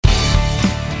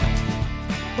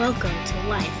Welcome to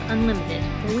Life Unlimited,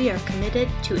 where we are committed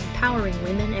to empowering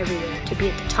women everywhere to be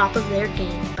at the top of their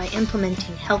game by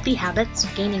implementing healthy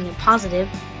habits, gaining a positive,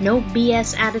 no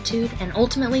BS attitude, and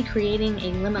ultimately creating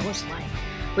a limitless life.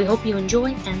 We hope you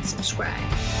enjoy and subscribe.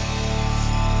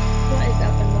 What is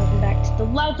up, and welcome back to the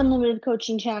Life Unlimited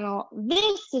coaching channel.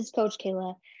 This is Coach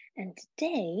Kayla, and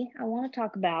today I want to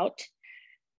talk about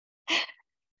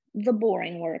the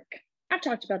boring work. I've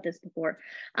talked about this before,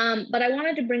 but I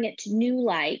wanted to bring it to new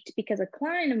light because a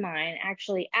client of mine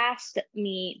actually asked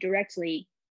me directly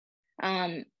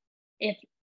this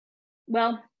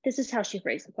is how she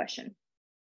phrased the question.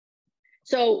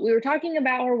 So we were talking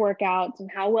about her workouts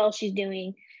and how well she's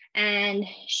doing, and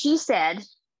she said,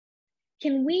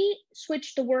 can we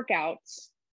switch the workouts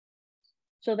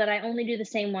so that I only do the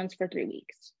same ones for 3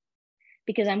 weeks?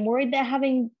 Because I'm worried that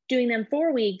doing them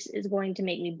 4 weeks is going to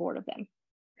make me bored of them.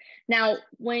 Now,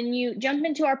 when you jump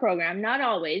into our program, not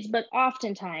always, but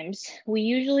oftentimes, we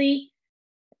usually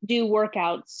do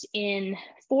workouts in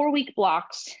 4-week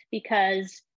blocks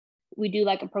because we do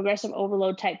like a progressive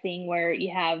overload type thing where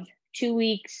you have 2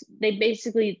 weeks. The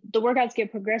workouts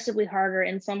get progressively harder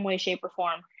in some way, shape, or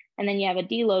form. And then you have a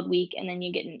deload week, and then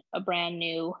you get a brand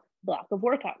new block of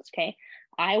workouts, okay?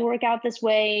 I work out this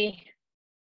way.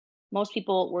 Most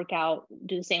people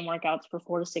do the same workouts for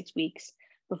 4 to 6 weeks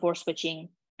before switching,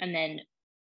 and then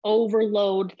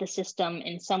overload the system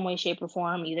in some way, shape, or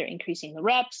form, either increasing the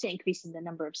reps, increasing the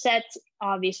number of sets,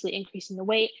 obviously increasing the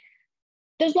weight.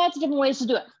 There's lots of different ways to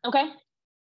do it, okay?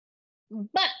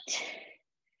 But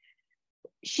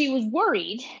she was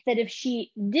worried that if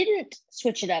she didn't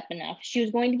switch it up enough, she was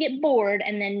going to get bored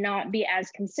and then not be as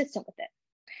consistent with it.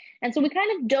 And so we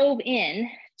kind of dove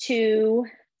in to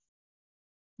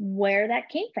where that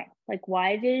came from. Like,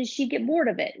 why did she get bored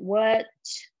of it? What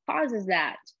causes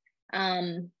that?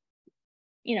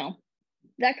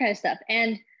 That kind of stuff.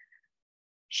 And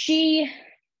she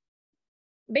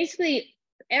basically,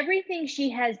 everything she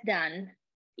has done,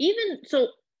 I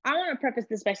want to preface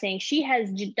this by saying she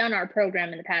has done our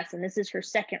program in the past, and this is her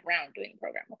second round doing the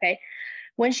program, okay?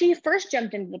 When she first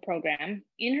jumped into the program,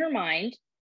 in her mind,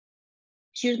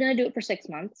 she was going to do it for 6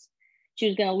 months. She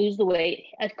was going to lose the weight,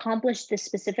 accomplish this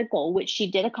specific goal, which she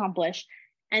did accomplish.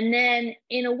 And then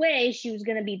in a way, she was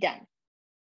going to be done.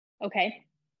 Okay.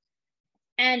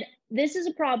 And this is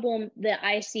a problem that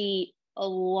I see a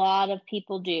lot of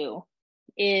people do,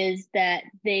 is that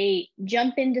they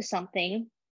jump into something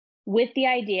with the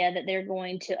idea that they're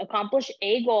going to accomplish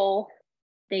a goal.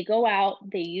 They go out,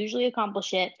 they usually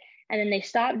accomplish it, and then they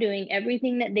stop doing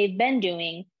everything that they've been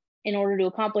doing in order to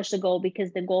accomplish the goal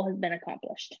because the goal has been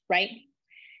accomplished, right?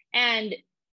 And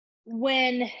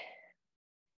when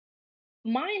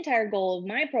my entire goal of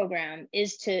my program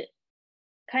is to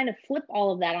kind of flip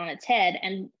all of that on its head,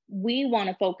 and we want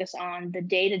to focus on the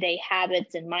day-to-day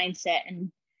habits and mindset and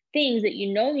things that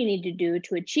you need to do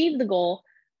to achieve the goal,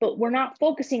 but we're not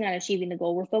focusing on achieving the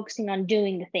goal, we're focusing on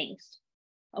doing the things,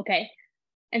 okay?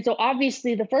 And so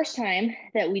obviously the first time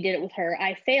that we did it with her,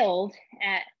 I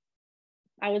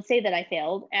would say that I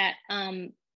failed at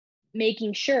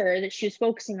making sure that she was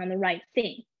focusing on the right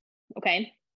thing,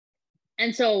 okay?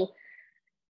 And so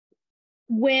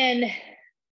when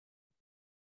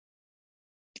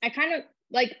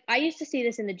I used to see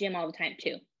this in the gym all the time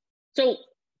too. So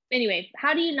anyway,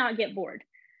 how do you not get bored?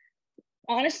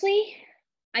 Honestly,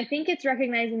 I think it's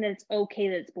recognizing that it's okay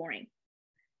that it's boring,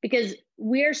 because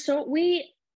we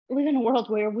live in a world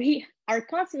where we are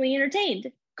constantly entertained,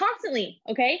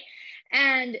 okay?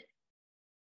 And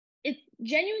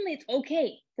it's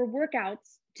okay for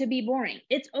workouts to be boring.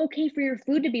 It's okay for your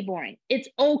food to be boring. It's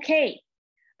okay.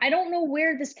 I don't know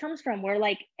where this comes from, where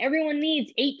like everyone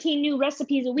needs 18 new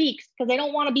recipes a week because they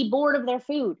don't want to be bored of their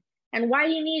food. And why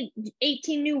do you need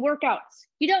 18 new workouts?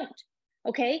 You don't.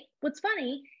 Okay. What's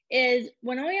funny is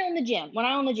when I own the gym,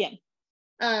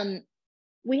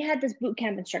 we had this boot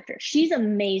camp instructor. She's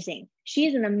amazing.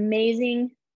 She's an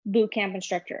amazing boot camp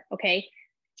instructor. Okay.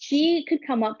 She could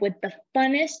come up with the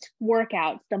funnest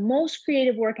workouts, the most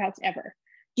creative workouts ever.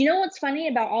 Do you know what's funny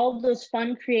about all of those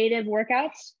fun, creative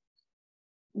workouts?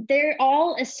 They're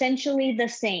all essentially the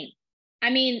same. I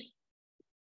mean,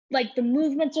 like the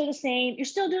movements are the same. You're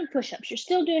still doing push-ups. You're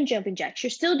still doing jumping jacks.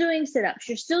 You're still doing sit-ups.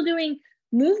 You're still doing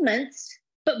movements.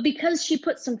 But because she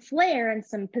put some flair and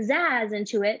some pizzazz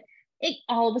into it, it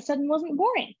all of a sudden wasn't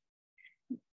boring.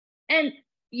 And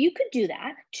you could do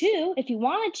that too if you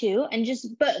wanted to,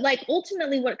 but like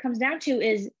ultimately what it comes down to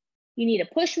is you need a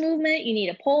push movement, you need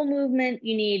a pull movement,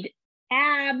 you need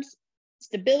abs,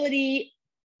 stability,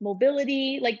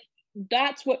 mobility. Like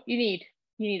that's what you need.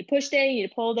 You need a push day, you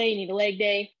need a pull day, you need a leg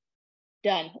day.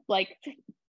 Done. Like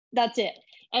That's it.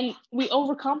 And we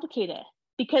overcomplicate it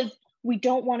because we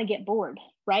don't want to get bored,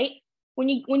 right? When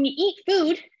you eat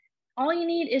food, all you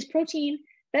need is protein,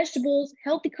 vegetables,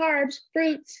 healthy carbs,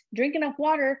 fruits, drink enough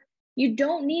water. You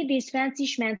don't need these fancy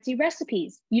schmancy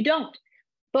recipes. You don't.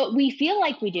 But we feel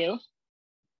like we do.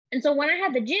 And so when I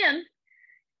had the gym,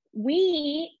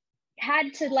 we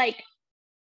had to like,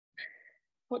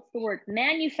 what's the word?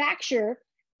 Manufacture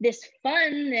this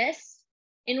funness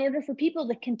in order for people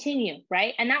to continue,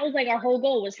 right? And that was like our whole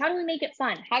goal was, how do we make it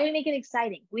fun? How do we make it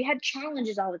exciting? We had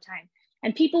challenges all the time,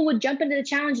 and people would jump into the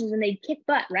challenges and they'd kick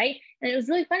butt, right? And it was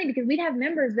really funny because we'd have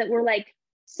members that were like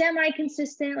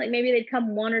semi-consistent, like maybe they'd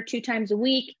come 1 or 2 times a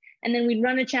week, and then we'd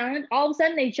run a challenge. All of a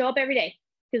sudden they'd show up every day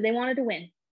because they wanted to win,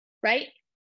 right?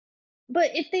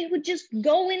 But if they would just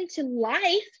go into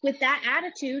life with that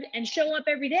attitude and show up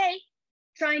every day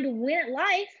trying to win at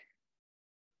life,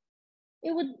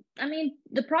 it would, I mean,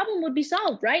 the problem would be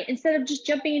solved, right? Instead of just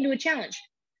jumping into a challenge.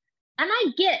 And I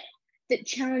get that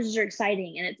challenges are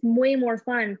exciting and it's way more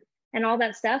fun and all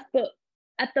that stuff. But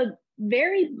at the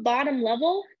very bottom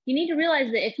level, you need to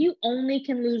realize that if you only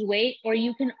can lose weight, or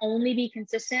you can only be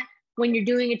consistent when you're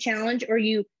doing a challenge, or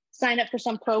you sign up for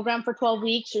some program for 12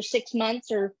 weeks or 6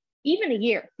 months or even a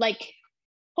year, like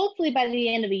hopefully by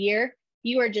the end of a year,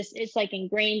 you are just, it's like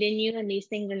ingrained in you and these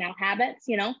things are now habits,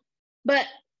 you know? But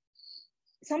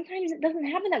sometimes it doesn't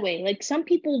happen that way. Like some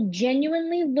people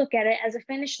genuinely look at it as a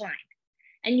finish line,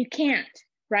 and you can't,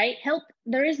 right? Health,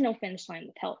 there is no finish line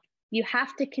with health. You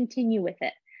have to continue with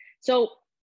it. So,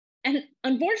 and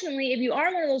unfortunately, if you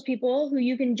are one of those people who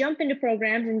you can jump into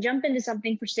programs and jump into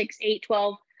something for 6, 8,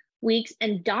 12 weeks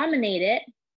and dominate it,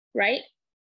 right?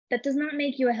 That does not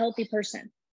make you a healthy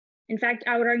person. In fact,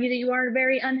 I would argue that you are a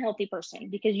very unhealthy person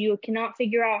because you cannot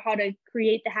figure out how to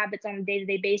create the habits on a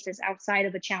day-to-day basis outside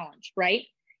of a challenge, right?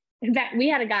 In fact, we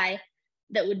had a guy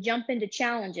that would jump into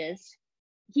challenges.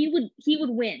 He would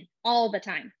win all the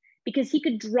time because he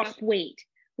could drop weight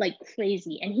like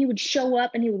crazy, and he would show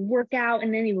up and he would work out,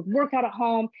 and then he would work out at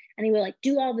home, and he would like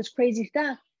do all this crazy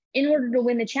stuff in order to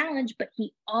win the challenge, but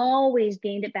he always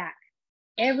gained it back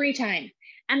every time.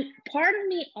 And part of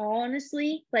me,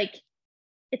 honestly, like,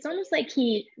 it's almost like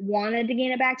he wanted to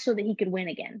gain it back so that he could win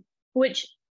again, which,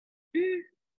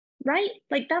 right?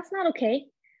 Like, that's not okay.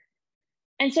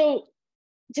 And so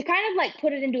to kind of like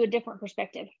put it into a different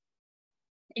perspective,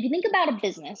 if you think about a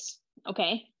business,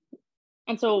 okay?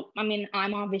 And so, I mean,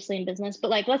 I'm obviously in business,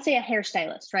 but like, let's say a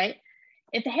hairstylist, right?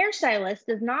 If the hairstylist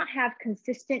does not have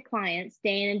consistent clients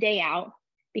day in and day out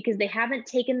because they haven't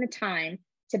taken the time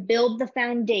to build the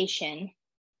foundation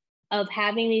of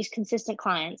having these consistent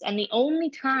clients, and the only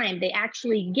time they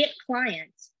actually get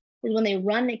clients is when they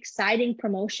run exciting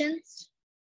promotions,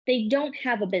 they don't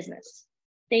have a business.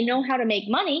 They know how to make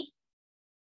money,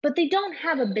 but they don't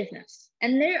have a business.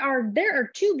 And there are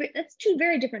that's two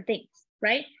very different things,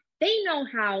 right? They know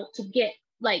how to get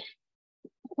like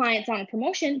clients on a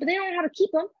promotion, but they don't know how to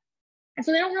keep them. And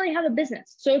so they don't really have a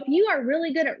business. So if you are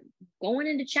really good at going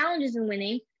into challenges and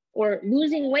winning, or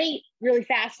losing weight really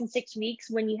fast in 6 weeks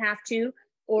when you have to,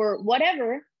 or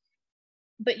whatever,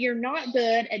 but you're not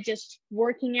good at just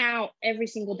working out every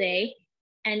single day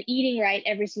and eating right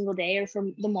every single day, or for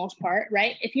the most part,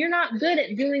 right? If you're not good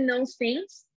at doing those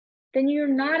things, then you're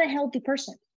not a healthy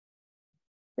person,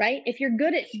 right? If you're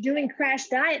good at doing crash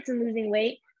diets and losing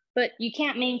weight, but you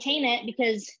can't maintain it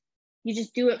because you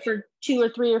just do it for 2 or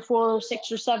 3 or 4 or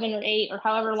 6 or 7 or 8 or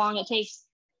however long it takes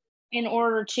in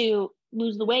order to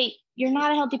lose the weight, you're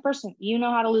not a healthy person. You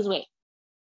know how to lose weight.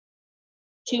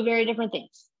 2 very different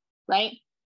things, right?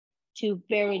 2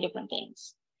 very different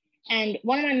things. And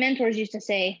one of my mentors used to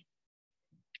say,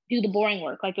 do the boring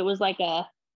work. Like it was like a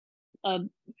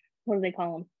what do they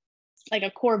call them? Like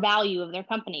a core value of their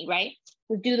company, right?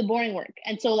 Was do the boring work.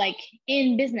 And so like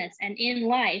in business and in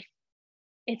life,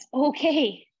 it's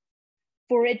okay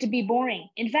for it to be boring.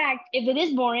 In fact, if it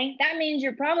is boring, that means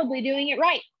you're probably doing it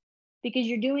right, because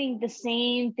you're doing the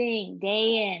same thing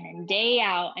day in and day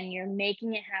out, and you're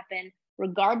making it happen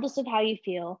regardless of how you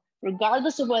feel,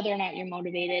 regardless of whether or not you're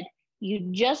motivated.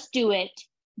 You just do it,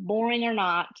 boring or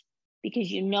not,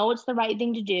 because you know it's the right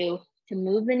thing to do to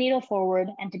move the needle forward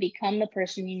and to become the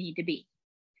person you need to be.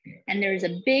 And there's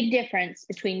a big difference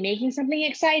between making something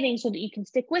exciting so that you can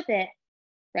stick with it,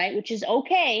 right, which is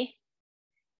okay,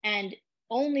 and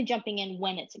only jumping in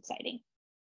when it's exciting.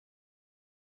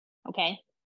 Okay?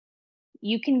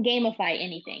 You can gamify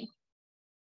anything,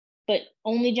 but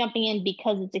only jumping in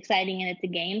because it's exciting and it's a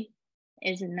game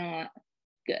is not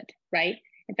good, right?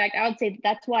 In fact, I would say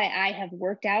that's why I have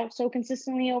worked out so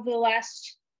consistently over the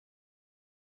last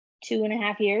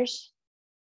 2.5 years.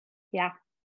 Yeah,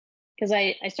 because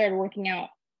I started working out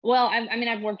Well, I mean,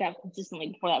 I've worked out consistently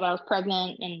before that, but I was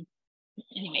pregnant, and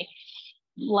anyway,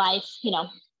 life,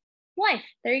 life.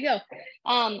 There you go.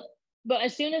 But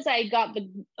as soon as I got the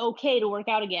okay to work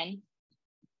out again,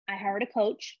 I hired a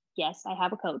coach. Yes, I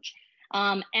have a coach.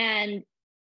 And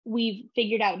we've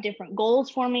figured out different goals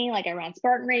for me. Like I ran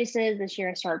Spartan races. This year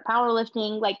I started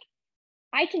powerlifting. Like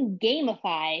I can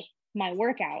gamify my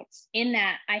workouts in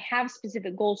that I have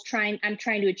specific goals I'm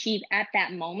trying to achieve at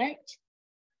that moment,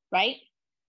 right?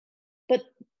 But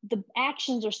the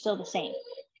actions are still the same.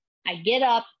 I get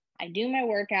up, I do my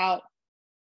workout,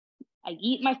 I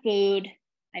eat my food,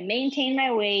 I maintain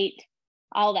my weight,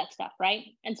 all that stuff, right?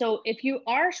 And so if you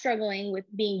are struggling with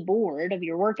being bored of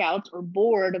your workouts or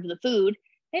bored of the food,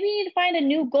 maybe you need to find a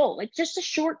new goal, like just a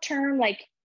short term, like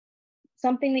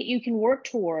something that you can work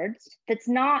towards that's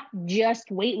not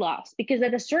just weight loss, because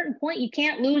at a certain point you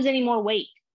can't lose any more weight,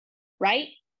 right?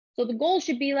 So the goal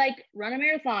should be like run a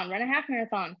marathon, run a half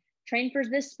marathon, train for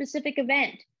this specific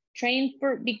event, train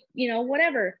for,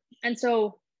 whatever. And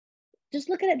so just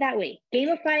look at it that way.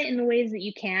 Gamify it in the ways that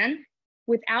you can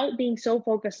without being so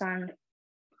focused on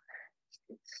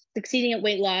succeeding at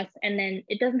weight loss. And then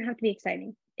it doesn't have to be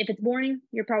exciting. If it's boring,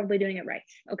 you're probably doing it right.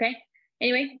 Okay.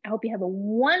 Anyway, I hope you have a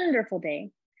wonderful day,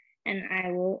 and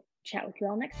I will chat with you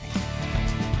all next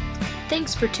time.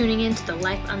 Thanks for tuning in to the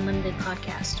Life Unlimited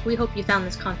podcast. We hope you found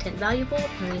this content valuable,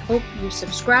 and we hope you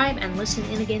subscribe and listen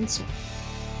in again soon.